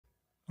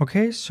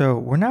Okay, so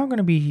we're now going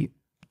to be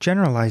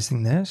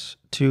generalizing this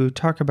to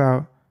talk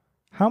about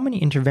how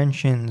many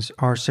interventions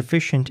are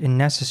sufficient and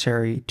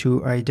necessary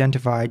to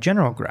identify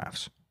general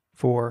graphs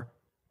for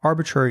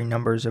arbitrary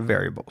numbers of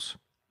variables.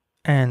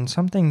 And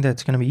something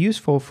that's going to be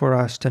useful for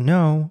us to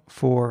know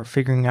for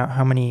figuring out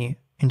how many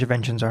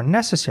interventions are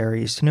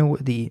necessary is to know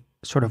what the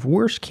sort of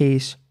worst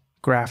case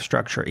graph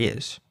structure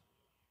is.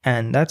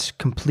 And that's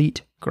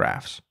complete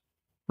graphs.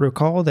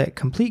 Recall that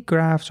complete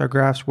graphs are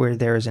graphs where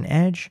there is an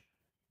edge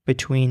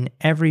between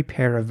every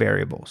pair of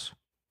variables.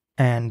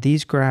 And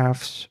these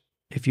graphs,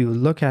 if you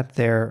look at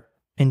their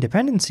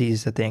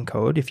independencies that they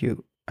encode, if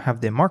you have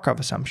the Markov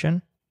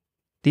assumption,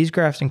 these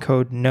graphs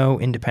encode no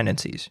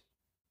independencies.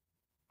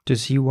 To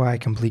see why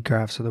complete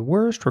graphs are the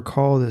worst,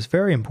 recall this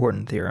very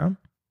important theorem,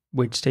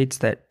 which states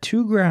that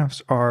two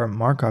graphs are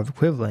Markov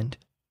equivalent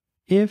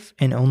if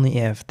and only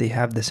if they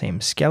have the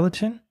same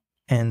skeleton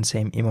and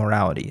same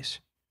immoralities,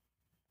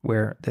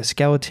 where the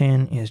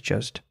skeleton is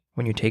just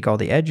when you take all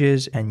the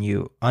edges and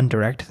you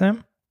undirect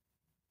them.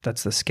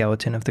 That's the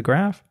skeleton of the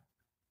graph.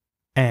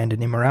 And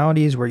an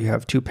immorality is where you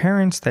have two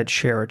parents that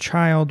share a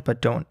child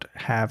but don't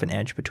have an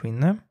edge between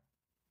them.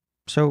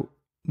 So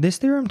this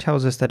theorem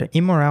tells us that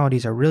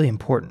immoralities are really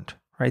important,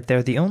 right?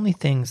 They're the only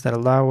things that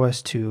allow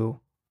us to,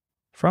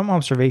 from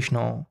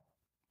observational,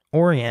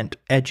 orient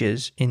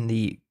edges in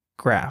the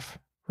graph,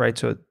 right?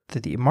 So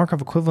the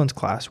Markov equivalence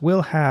class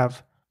will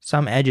have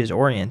some edges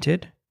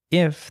oriented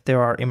if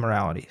there are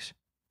immoralities.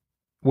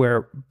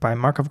 Where by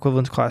Markov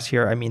equivalence class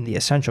here, I mean the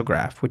essential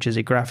graph, which is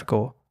a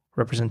graphical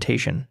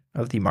representation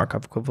of the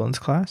Markov equivalence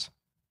class.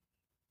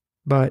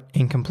 But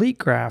in complete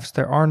graphs,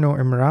 there are no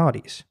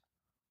immoralities.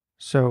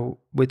 So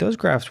with those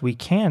graphs, we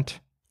can't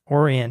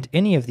orient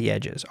any of the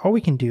edges. All we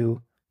can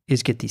do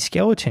is get the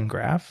skeleton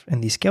graph,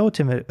 and the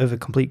skeleton of a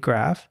complete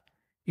graph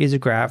is a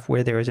graph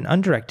where there is an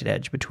undirected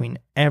edge between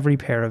every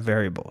pair of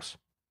variables.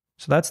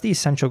 So that's the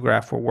essential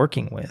graph we're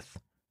working with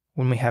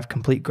when we have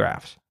complete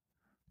graphs.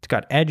 It's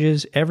got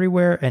edges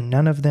everywhere and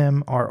none of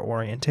them are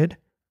oriented.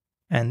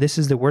 And this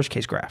is the worst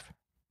case graph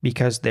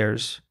because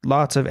there's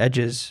lots of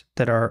edges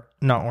that are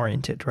not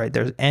oriented, right?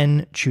 There's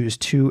n choose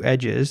 2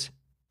 edges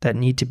that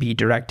need to be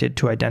directed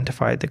to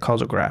identify the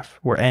causal graph,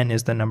 where n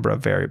is the number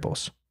of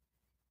variables.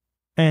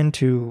 And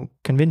to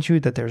convince you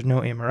that there's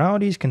no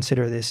immoralities,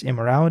 consider this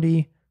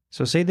immorality.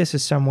 So say this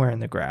is somewhere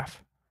in the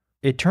graph.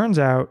 It turns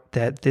out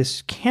that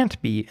this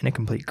can't be in a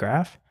complete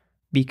graph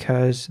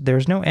because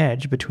there's no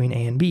edge between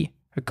A and B.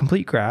 A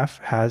complete graph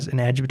has an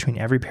edge between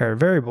every pair of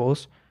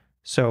variables,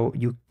 so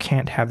you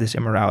can't have this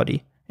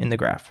immorality in the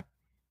graph.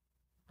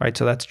 Right?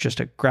 So that's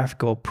just a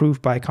graphical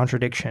proof by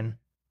contradiction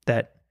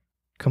that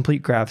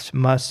complete graphs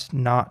must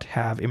not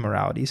have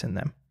immoralities in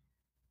them.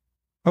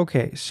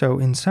 Okay, so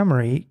in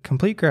summary,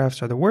 complete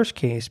graphs are the worst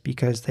case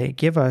because they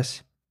give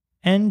us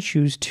n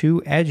choose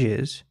 2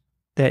 edges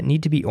that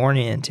need to be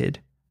oriented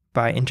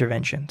by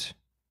interventions.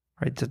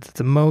 Right? That's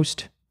the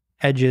most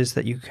edges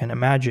that you can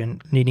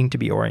imagine needing to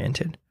be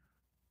oriented.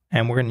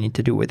 And we're going to need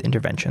to do it with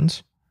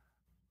interventions.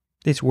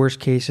 This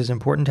worst case is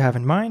important to have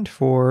in mind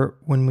for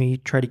when we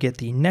try to get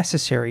the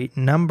necessary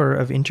number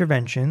of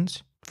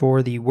interventions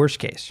for the worst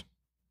case.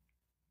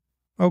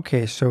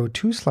 Okay, so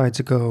 2 slides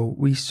ago,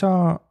 we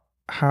saw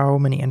how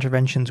many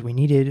interventions we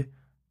needed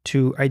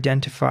to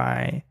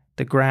identify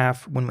the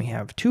graph when we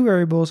have 2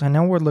 variables, and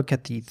now we'll look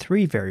at the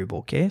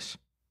 3-variable case.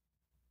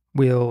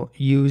 We'll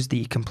use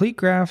the complete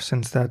graph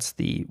since that's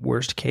the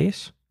worst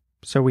case.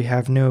 So we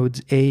have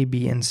nodes A,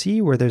 B, and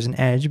C where there's an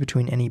edge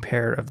between any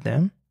pair of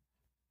them.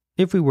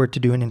 If we were to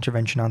do an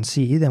intervention on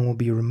C, then we'll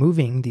be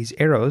removing these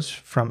arrows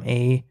from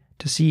A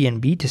to C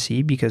and B to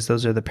C because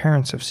those are the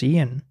parents of C,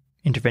 and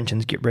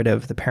interventions get rid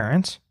of the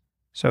parents.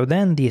 So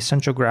then the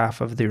essential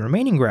graph of the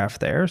remaining graph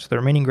there, so the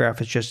remaining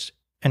graph is just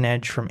an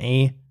edge from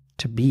A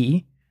to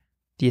B.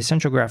 The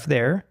essential graph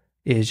there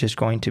is just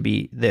going to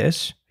be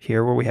this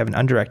here where we have an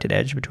undirected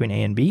edge between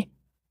A and B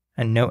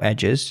and no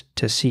edges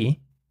to C.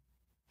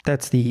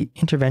 That's the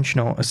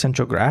interventional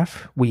essential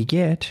graph we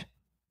get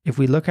if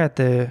we look at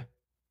the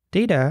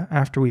data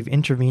after we've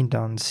intervened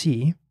on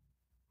C.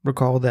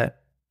 Recall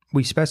that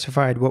we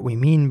specified what we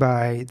mean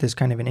by this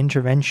kind of an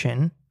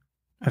intervention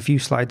a few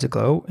slides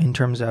ago in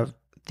terms of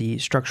the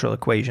structural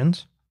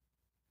equations.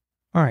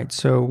 All right,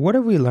 so what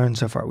have we learned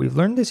so far? We've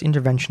learned this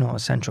interventional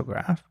essential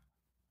graph.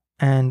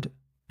 And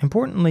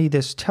importantly,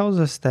 this tells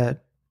us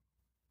that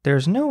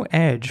there's no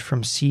edge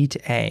from C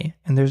to A,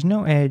 and there's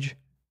no edge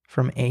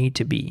from A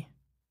to B.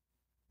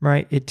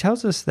 Right? It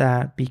tells us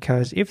that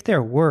because if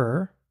there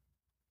were,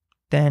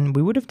 then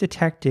we would have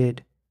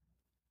detected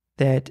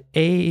that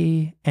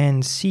A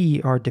and C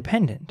are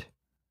dependent.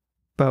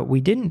 But we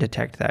didn't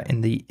detect that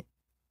in the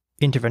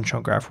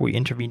interventional graph where we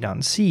intervened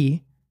on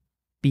C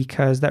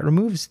because that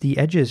removes the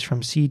edges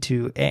from C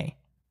to A.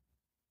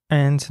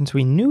 And since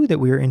we knew that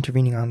we were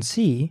intervening on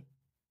C,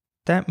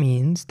 that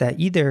means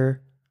that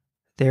either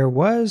there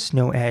was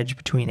no edge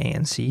between A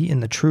and C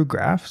in the true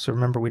graph, so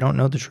remember we don't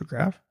know the true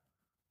graph,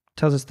 it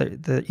tells us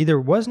that there either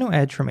was no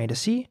edge from A to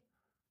C,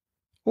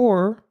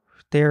 or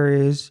there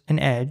is an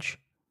edge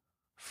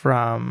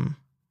from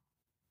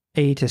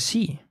A to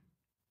C,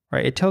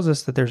 right? It tells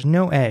us that there's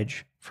no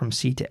edge from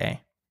C to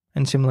A,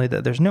 and similarly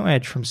that there's no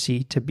edge from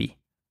C to B.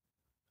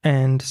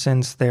 And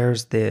since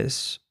there's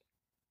this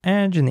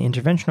edge in the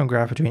interventional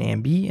graph between A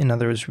and B, in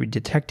other words, we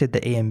detected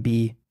that A and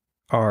B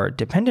are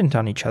dependent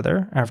on each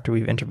other after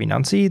we've intervened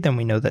on C, then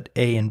we know that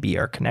A and B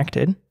are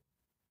connected,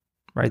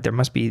 right? There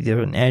must be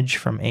either an edge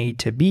from A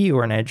to B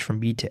or an edge from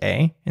B to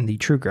A in the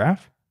true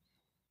graph.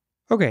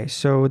 Okay,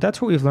 so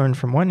that's what we've learned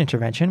from one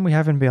intervention. We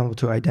haven't been able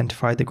to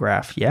identify the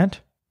graph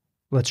yet.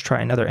 Let's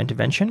try another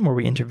intervention where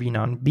we intervene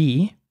on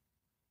B.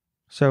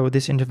 So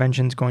this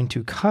intervention is going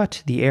to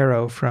cut the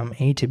arrow from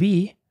A to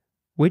B,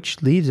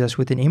 which leaves us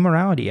with an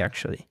immorality,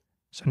 actually.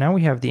 So now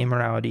we have the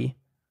immorality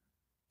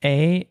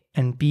A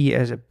and B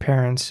as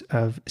parents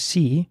of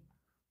C,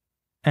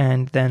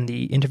 and then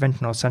the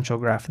interventional essential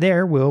graph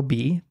there will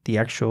be the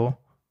actual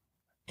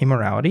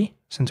immorality,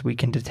 since we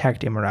can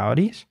detect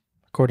immoralities,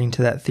 according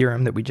to that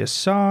theorem that we just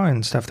saw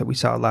and stuff that we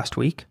saw last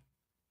week.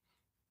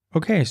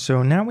 Okay,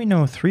 so now we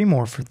know three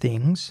more for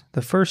things.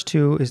 The first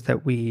two is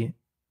that we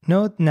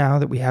know now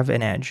that we have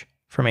an edge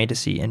from A to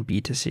C and B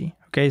to C.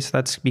 Okay, so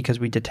that's because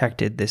we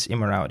detected this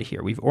immorality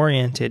here. We've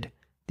oriented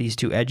these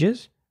two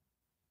edges,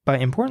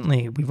 but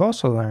importantly, we've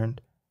also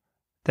learned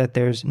that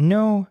there's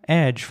no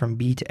edge from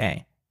B to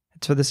A.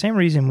 It's for the same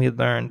reason we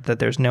learned that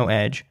there's no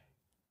edge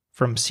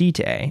from C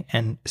to A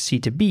and C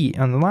to B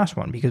on the last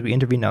one, because we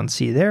intervened on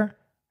C there,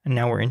 and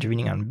now we're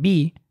intervening on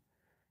B.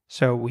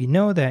 So we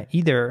know that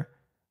either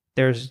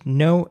there's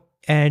no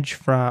edge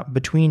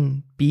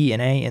between B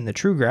and A in the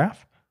true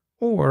graph,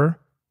 or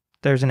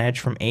there's an edge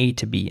from A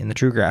to B in the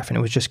true graph, and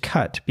it was just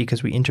cut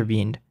because we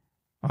intervened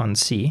on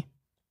C.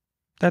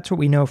 That's what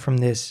we know from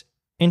this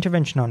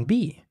intervention on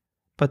B.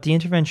 But the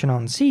intervention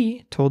on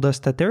C told us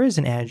that there is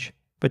an edge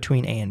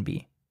between A and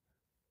B.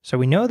 So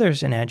we know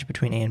there's an edge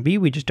between A and B,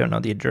 we just don't know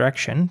the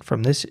direction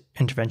from this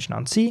intervention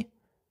on C.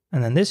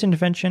 And then this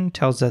intervention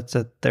tells us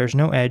that there's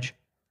no edge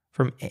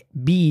from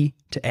B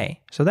to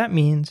A. So that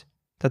means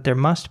that there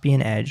must be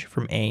an edge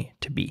from A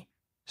to B.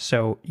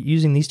 So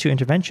using these two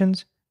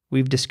interventions,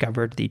 we've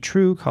discovered the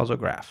true causal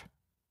graph.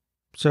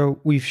 So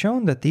we've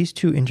shown that these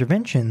two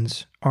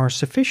interventions are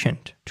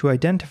sufficient to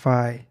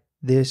identify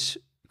this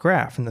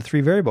graph in the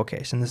three-variable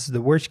case, and this is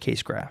the worst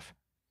case graph.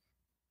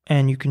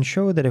 And you can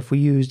show that if we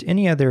used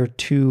any other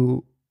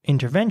two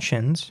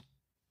interventions,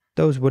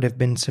 those would have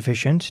been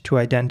sufficient to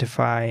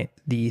identify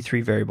the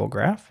three-variable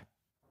graph.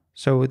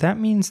 So that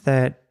means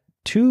that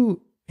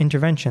two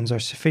interventions are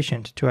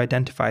sufficient to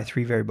identify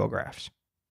three-variable graphs.